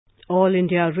All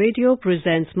India Radio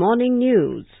presents Morning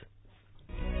News.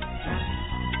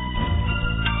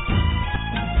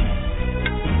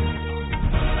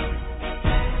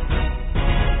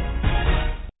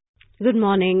 Good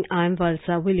morning, I'm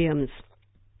Valsa Williams.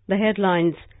 The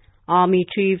headlines: Army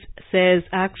Chief says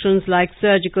actions like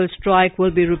surgical strike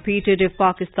will be repeated if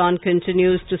Pakistan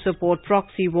continues to support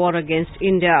proxy war against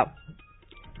India.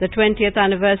 The 20th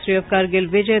anniversary of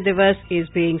Kargil Vijay Divas is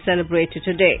being celebrated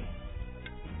today.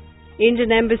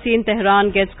 Indian Embassy in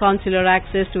Tehran gets consular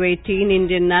access to 18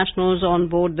 Indian nationals on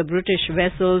board the British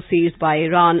vessel seized by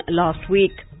Iran last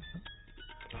week.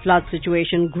 Flood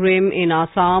situation grim in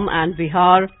Assam and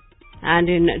Bihar. And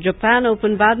in Japan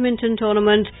Open Badminton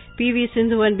Tournament, PV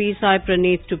Sindhu and B Sai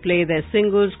Praneeth to play their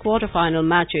singles quarter-final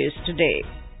matches today.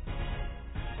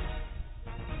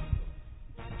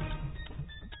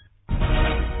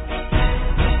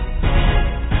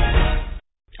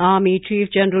 Army Chief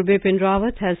General Bipin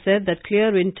Rawat has said that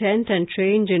clear intent and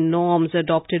change in norms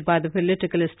adopted by the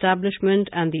political establishment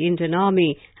and the Indian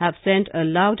Army have sent a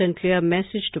loud and clear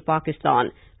message to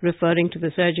Pakistan. Referring to the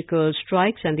surgical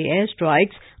strikes and the air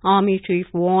strikes, Army Chief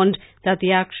warned that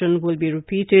the action will be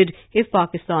repeated if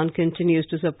Pakistan continues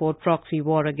to support proxy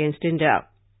war against India.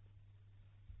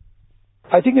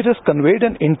 I think it has conveyed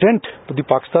an intent to the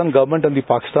Pakistan government and the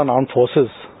Pakistan armed forces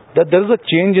that there is a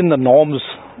change in the norms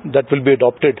that will be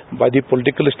adopted by the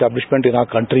political establishment in our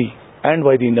country and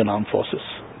by the Indian armed forces.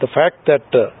 The fact that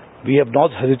we have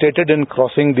not hesitated in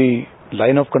crossing the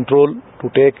line of control to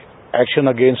take action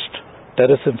against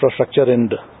terrorist infrastructure in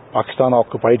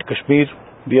Pakistan-occupied Kashmir.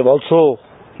 We have also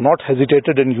not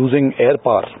hesitated in using air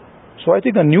power. So I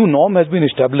think a new norm has been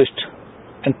established,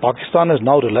 and Pakistan has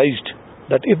now realized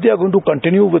that if they are going to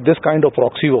continue with this kind of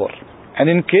proxy war, and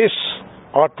in case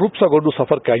our troops are going to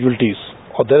suffer casualties,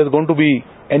 or there is going to be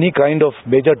any kind of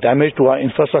major damage to our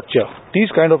infrastructure,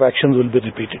 these kind of actions will be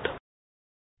repeated.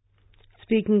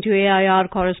 Speaking to AIR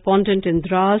correspondent in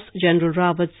Dras, General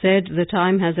Rawat said the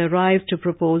time has arrived to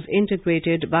propose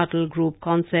integrated battle group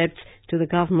concepts to the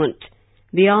government.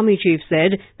 The Army Chief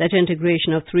said that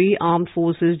integration of three armed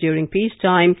forces during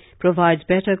peacetime provides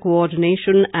better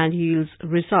coordination and yields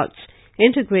results.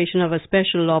 Integration of a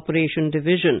Special Operation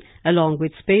Division along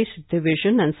with Space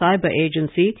Division and Cyber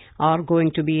Agency are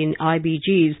going to be in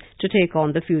IBGs to take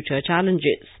on the future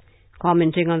challenges.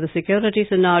 Commenting on the security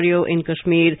scenario in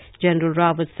Kashmir, General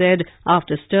Rawat said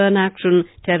after stern action,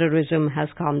 terrorism has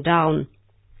come down.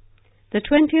 The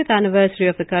 20th anniversary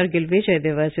of the Kargil Vijay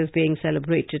Divas is being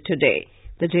celebrated today.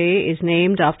 The day is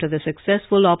named after the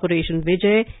successful Operation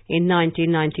Vijay in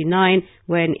 1999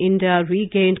 when India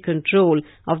regained control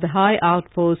of the high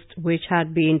outpost which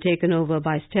had been taken over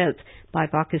by stealth by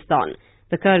Pakistan.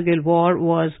 The Kargil War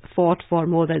was fought for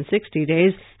more than 60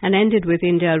 days and ended with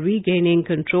India regaining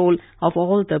control of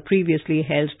all the previously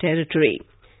held territory.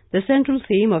 The central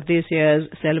theme of this year's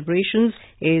celebrations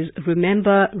is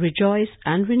Remember, Rejoice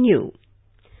and Renew.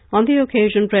 On the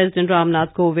occasion, President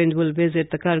Ramnath Kovind will visit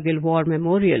the Kargil War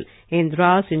Memorial in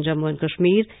Dras in Jammu and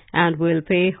Kashmir and will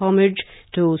pay homage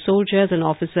to soldiers and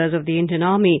officers of the Indian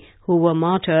Army who were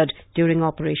martyred during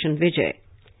Operation Vijay.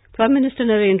 Prime Minister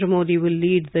Narendra Modi will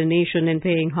lead the nation in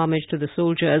paying homage to the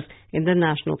soldiers in the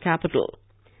national capital.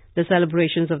 The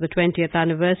celebrations of the 20th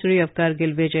anniversary of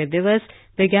Kargil Vijay Divas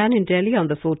began in Delhi on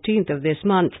the 14th of this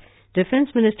month. Defence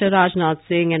Minister Rajnath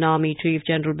Singh and Army Chief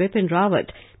General Bipin Rawat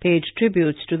paid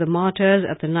tributes to the martyrs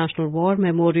at the National War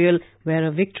Memorial where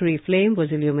a victory flame was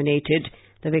illuminated.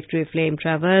 The victory flame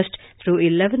traversed through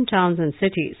 11 towns and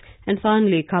cities and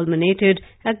finally culminated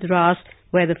at Dras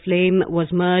where the flame was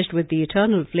merged with the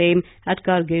eternal flame at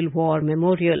Kargil War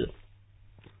Memorial.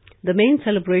 The main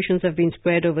celebrations have been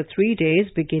spread over 3 days.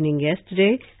 Beginning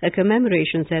yesterday, a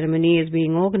commemoration ceremony is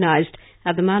being organized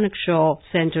at the Manekshaw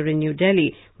Centre in New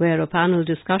Delhi, where a panel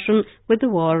discussion with the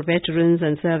war veterans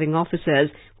and serving officers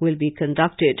will be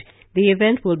conducted. The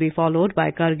event will be followed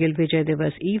by Kargil Vijay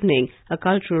Divas Evening, a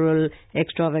cultural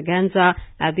extravaganza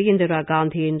at the Indira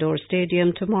Gandhi Indoor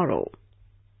Stadium tomorrow.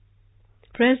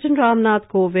 President Ramnath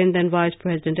Kovind and Vice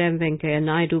President M. Venkaiah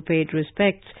Naidu paid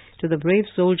respects to the brave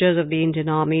soldiers of the Indian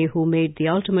Army who made the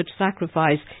ultimate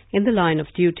sacrifice in the line of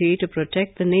duty to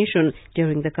protect the nation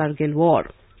during the Kargil War.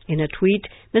 In a tweet,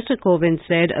 Mr. Kovind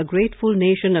said a grateful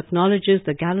nation acknowledges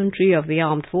the gallantry of the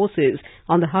armed forces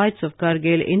on the heights of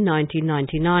Kargil in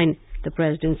 1999. The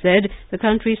President said the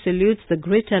country salutes the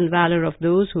grit and valor of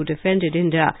those who defended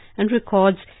India and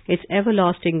records its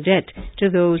everlasting debt to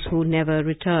those who never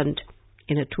returned.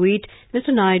 In a tweet,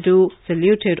 Mr. Naidu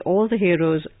saluted all the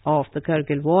heroes of the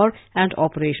Kargil War and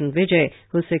Operation Vijay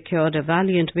who secured a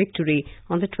valiant victory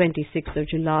on the 26th of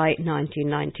July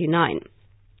 1999.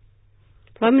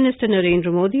 Prime Minister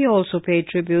Narendra Modi also paid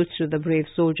tributes to the brave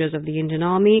soldiers of the Indian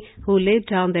Army who laid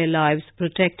down their lives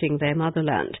protecting their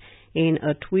motherland. In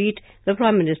a tweet, the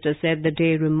Prime Minister said the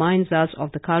day reminds us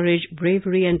of the courage,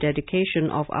 bravery and dedication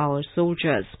of our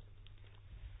soldiers.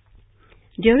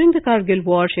 During the Kargil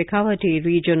War, Shekhawati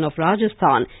region of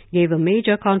Rajasthan gave a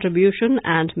major contribution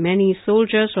and many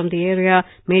soldiers from the area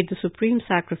made the supreme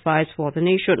sacrifice for the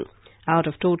nation. Out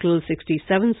of total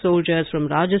 67 soldiers from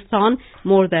Rajasthan,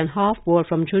 more than half were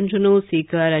from Jhunjhunu,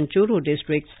 Sikar and Churu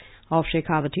districts of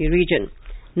Shekhawati region.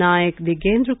 Naik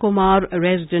Digendra Kumar, a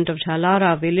resident of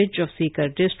Jhalara village of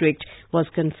Sikar district, was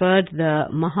conferred the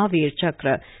Mahavir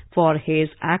Chakra for his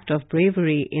act of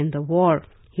bravery in the war.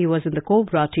 He was in the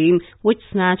Cobra team which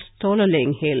snatched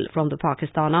Tolaling Hill from the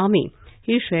Pakistan Army.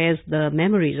 He shares the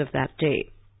memories of that day.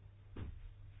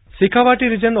 Shekhawati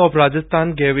region of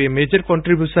Rajasthan gave a major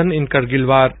contribution in Kargil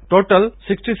war. Total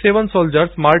 67 soldiers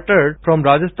martyred from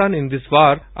Rajasthan in this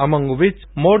war, among which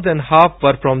more than half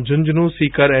were from Jhunjhunu,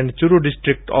 Sikar and Churu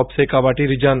district of Shekhawati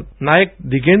region. Naik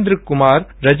Digendra Kumar,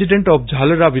 resident of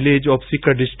Jhalara village of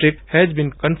Sikar district, has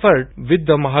been conferred with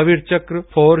the Mahavir Chakra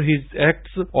for his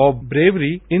acts of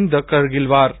bravery in the Kargil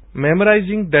war.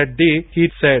 Memorizing that day, he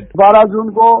said, 12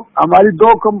 जून को हमारी 2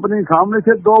 company सामने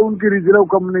से, 2 उनकी reserve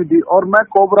company थी और मैं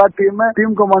cobra team में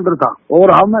team commander था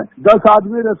और हम 10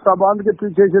 आदमी रास्ता बांध के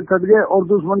पीछे से छट गए और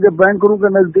दुश्मन के बैंकरों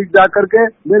के नजदीक जाकर के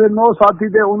मेरे 9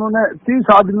 साथी थे, उन्होंने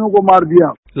 30 आदमियों को मार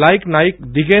दिया. Like Naik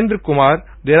Digendra Kumar,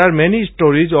 there are many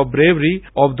stories of bravery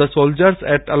of the soldiers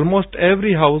at almost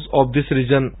every house of this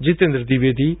region. Jitendra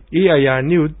Dwivedi, EIR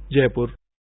News, Jaipur.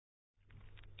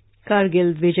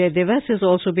 Kargil Vijay Divas is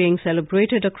also being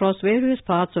celebrated across various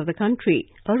parts of the country.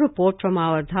 A report from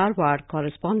our Dharwad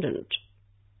correspondent.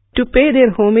 To pay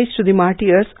their homage to the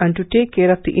martyrs and to take care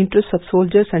of the interests of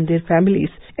soldiers and their families,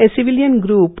 a civilian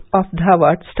group of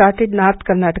Dharwad started North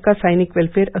Karnataka Sainik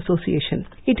Welfare Association.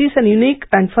 It is an unique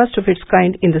and first of its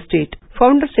kind in the state.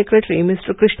 Founder Secretary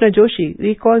Mr. Krishna Joshi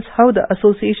recalls how the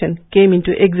association came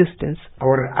into existence.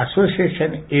 Our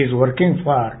association is working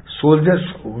for soldiers'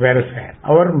 welfare.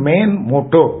 Our main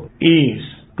motto is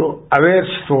to aware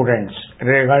students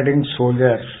regarding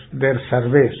soldiers, their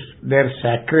service, their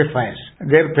sacrifice,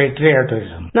 their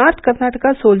patriotism. North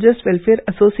Karnataka Soldiers Welfare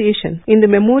Association, in the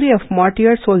memory of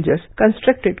martyred soldiers,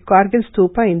 constructed Kargil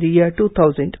Stupa in the year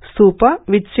 2000. Stupa,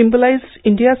 which symbolizes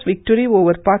India's victory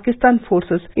over Pakistan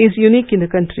forces, is unique in the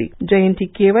country.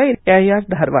 Jayanti KY, EIR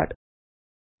Dharwad.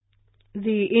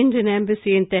 The Indian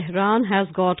Embassy in Tehran has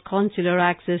got consular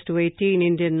access to 18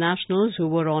 Indian nationals who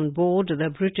were on board the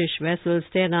British vessel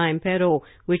Stena Impero,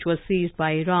 which was seized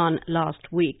by Iran last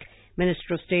week.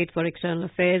 Minister of State for External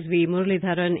Affairs V.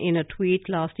 Muralidharan, in a tweet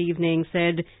last evening,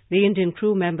 said the Indian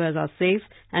crew members are safe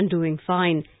and doing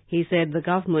fine. He said the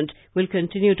government will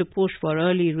continue to push for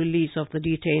early release of the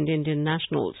detained Indian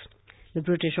nationals. The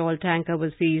British oil tanker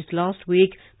was seized last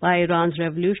week by Iran's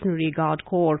Revolutionary Guard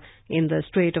Corps in the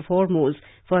Strait of Hormuz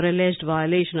for alleged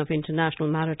violation of international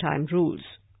maritime rules.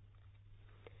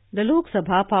 The Lok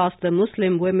Sabha passed the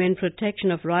Muslim Women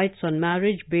Protection of Rights on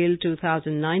Marriage Bill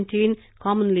 2019,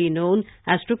 commonly known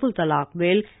as Triple Talaq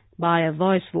Bill, by a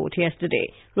voice vote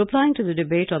yesterday. Replying to the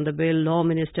debate on the bill, Law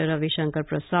Minister Ravi Shankar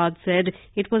Prasad said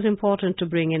it was important to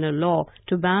bring in a law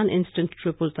to ban instant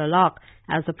triple talaq,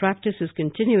 as the practice is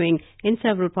continuing in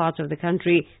several parts of the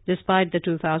country despite the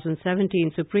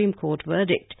 2017 Supreme Court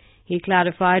verdict. He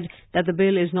clarified that the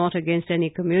bill is not against any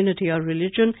community or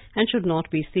religion and should not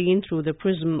be seen through the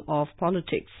prism of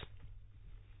politics.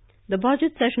 The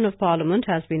budget session of Parliament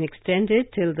has been extended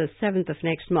till the 7th of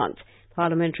next month.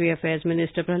 Parliamentary Affairs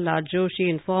Minister Prahlad Joshi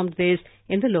informed this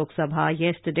in the Lok Sabha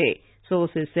yesterday.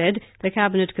 Sources said the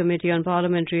Cabinet Committee on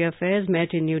Parliamentary Affairs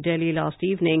met in New Delhi last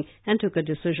evening and took a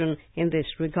decision in this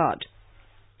regard.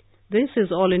 This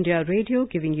is All India Radio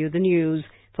giving you the news.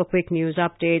 For quick news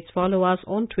updates, follow us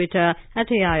on Twitter at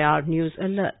AIR News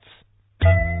Alerts.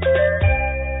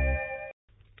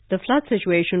 The flood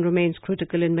situation remains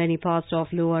critical in many parts of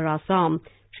Lower Assam.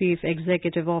 Chief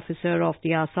Executive Officer of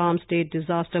the Assam State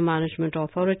Disaster Management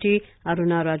Authority,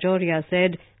 Aruna Rajoria,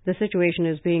 said the situation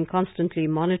is being constantly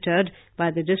monitored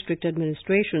by the district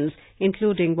administrations,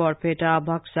 including Borpeta,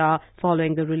 Baksa,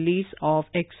 following the release of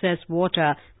excess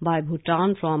water by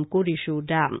Bhutan from Kurishu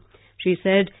Dam. She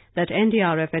said that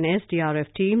NDRF and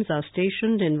SDRF teams are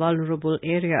stationed in vulnerable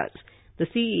areas. The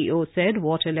CEO said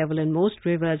water level in most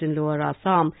rivers in Lower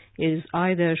Assam is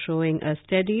either showing a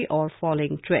steady or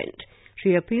falling trend.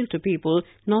 She appealed to people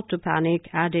not to panic,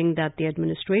 adding that the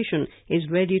administration is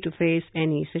ready to face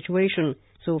any situation.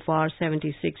 So far,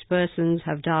 76 persons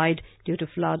have died due to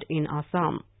flood in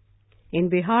Assam. In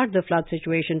Bihar, the flood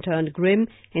situation turned grim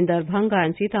in Darbhanga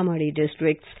and Sitamarhi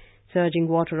districts. Surging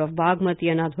water of Bagmati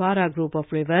and Adhwara group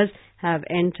of rivers have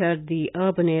entered the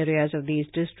urban areas of these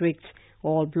districts.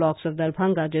 All blocks of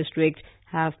Darbhanga district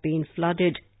have been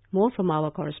flooded. More from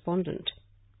our correspondent.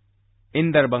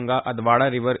 In Darbhanga,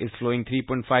 Adhwara river is flowing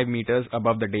 3.5 meters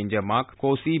above the danger mark.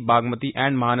 Kosi, Bagmati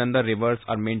and Mahananda rivers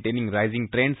are maintaining rising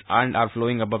trends and are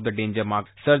flowing above the danger mark.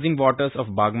 Surging waters of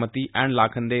Bagmati and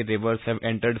Lakhande rivers have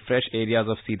entered fresh areas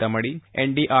of Sitamarhi.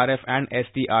 NDRF and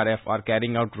SDRF are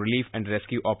carrying out relief and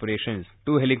rescue operations.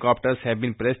 2 helicopters have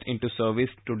been pressed into service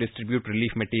to distribute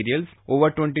relief materials.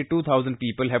 Over 22,000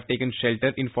 people have taken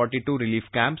shelter in 42 relief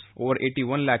camps. Over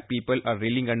 81 lakh people are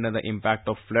reeling under the impact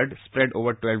of flood spread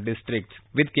over 12 districts.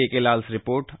 With KK Lal's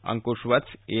report, Ankush Vats,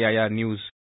 AIR News.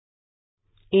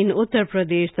 In Uttar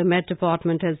Pradesh, the Met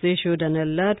Department has issued an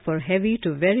alert for heavy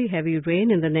to very heavy rain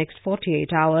in the next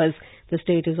 48 hours. The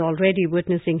state is already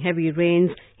witnessing heavy rains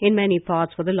in many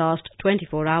parts for the last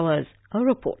 24 hours. A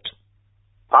report.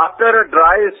 After a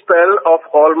dry spell of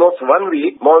almost 1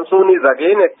 week, monsoon is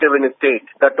again active in the state.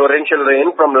 The torrential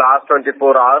rain from last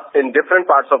 24 hours in different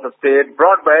parts of the state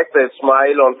brought back the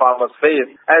smile on farmers'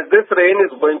 face, as this rain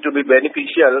is going to be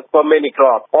beneficial for many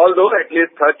crops. Although at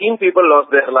least 13 people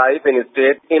lost their life in the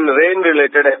state in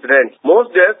rain-related accidents.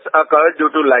 Most deaths occurred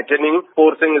due to lightning,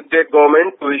 forcing the state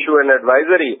government to issue an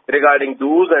advisory regarding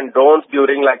do's and don'ts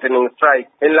during lightning strikes.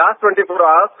 In last 24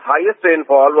 hours, highest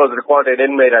rainfall was recorded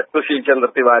in Meerut. Sushil Chandra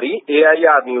Tiwari,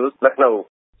 AIR News, Lucknow.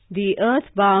 The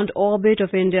Earth-bound orbit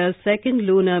of India's second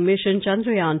lunar mission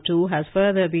Chandrayaan-2 has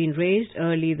further been raised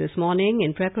early this morning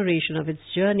in preparation of its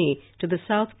journey to the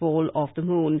south pole of the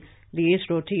moon. The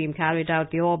ISRO team carried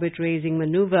out the orbit-raising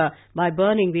maneuver by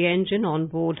burning the engine on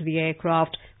board the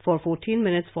aircraft for 14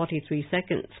 minutes 43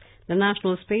 seconds. The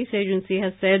National Space Agency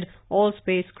has said all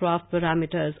spacecraft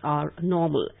parameters are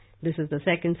normal. This is the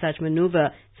second such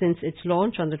maneuver since its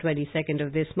launch on the 22nd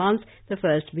of this month, the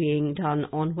first being done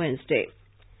on Wednesday.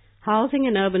 Housing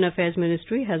and Urban Affairs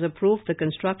Ministry has approved the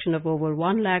construction of over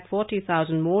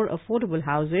 140,000 more affordable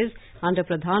houses under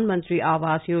Pradhan Mantri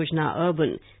Awas Yojana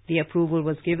Urban. The approval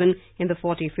was given in the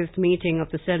 45th meeting of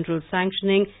the Central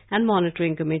Sanctioning and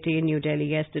Monitoring Committee in New Delhi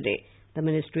yesterday. The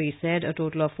ministry said a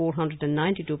total of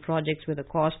 492 projects with a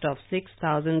cost of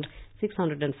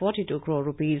 6,642 crore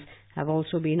rupees have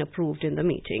also been approved in the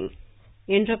meeting.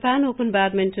 In Japan Open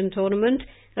Badminton Tournament,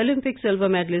 Olympic silver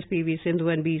medalist PV Sindhu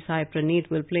and B. Sai Praneeth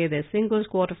will play their singles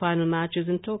quarter-final matches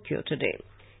in Tokyo today.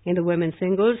 In the women's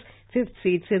singles, 5th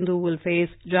seed Sindhu will face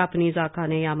Japanese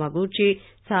Akane Yamaguchi.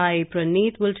 Sai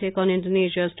Praneeth will take on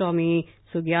Indonesia's Tommy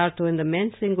Sugiarto in the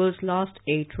men's singles last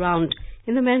 8 round.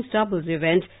 In the men's doubles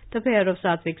event, the pair of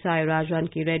Satvik Sairaj,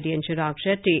 Ranki Reddy and Chirag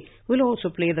Shetty will also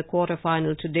play the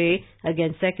quarter-final today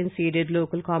against second-seeded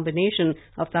local combination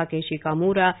of Takeshi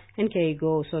Kamura and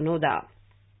Keigo Sonoda.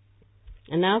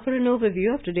 And now for an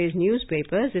overview of today's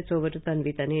newspapers, it's over to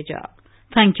Tanvi Taneja.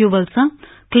 Thank you, Valsa.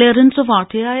 Clearance of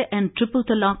RTI and triple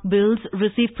talaq bills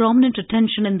receive prominent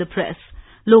attention in the press.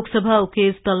 Lok Sabha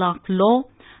okays talaq law.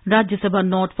 Rajya Sabha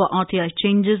nod for RTI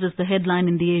changes is the headline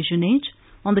in the Asian Age.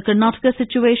 On the Karnataka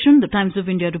situation, the Times of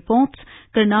India reports,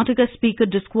 Karnataka Speaker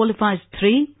disqualifies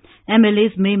 3.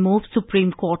 MLAs may move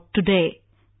Supreme Court today.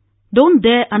 Don't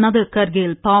dare another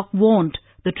Kargil, Pak warned.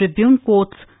 The Tribune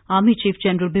quotes Army Chief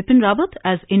General Bipin Rawat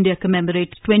as India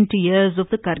commemorates 20 years of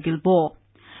the Kargil War.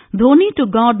 Dhoni to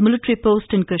guard military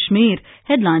post in Kashmir,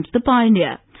 headlines The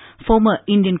Pioneer. Former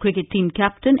Indian cricket team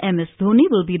captain MS Dhoni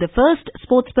will be the first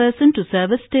sportsperson to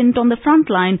serve a stint on the front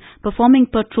line, performing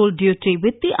patrol duty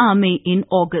with the army in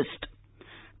August.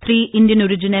 3 Indian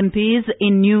origin MPs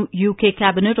in new UK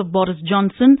cabinet of Boris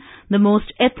Johnson, the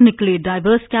most ethnically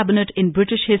diverse cabinet in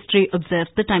British history,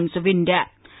 observes the Times of India.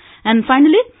 And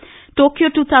finally, Tokyo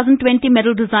 2020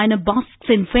 medal designer basks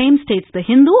in fame, states the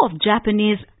Hindu, of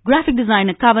Japanese graphic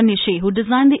designer Kawanishi, who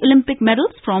designed the Olympic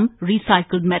medals from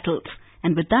recycled metals.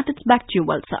 And with that, it's back to you,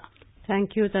 Valsa.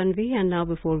 Thank you, Tanvi. And now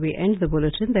before we end the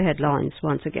bulletin, the headlines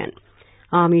once again.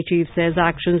 Army Chief says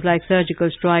actions like surgical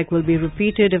strike will be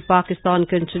repeated if Pakistan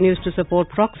continues to support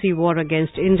proxy war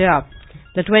against India.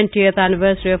 The 20th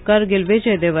anniversary of Kargil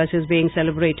Vijay Divas is being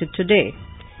celebrated today.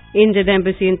 Indian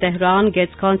Embassy in Tehran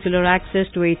gets consular access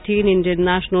to 18 Indian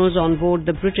nationals on board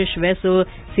the British vessel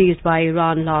seized by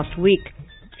Iran last week.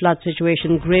 Flood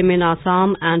situation grim in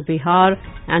Assam and Bihar.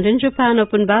 And in Japan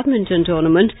Open Badminton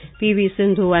Tournament, PV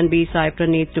Sindhu and B. Sai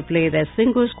Praneeth to play their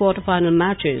singles quarter-final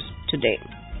matches today.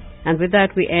 And with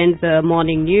that, we end the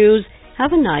morning news.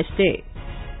 Have a nice day.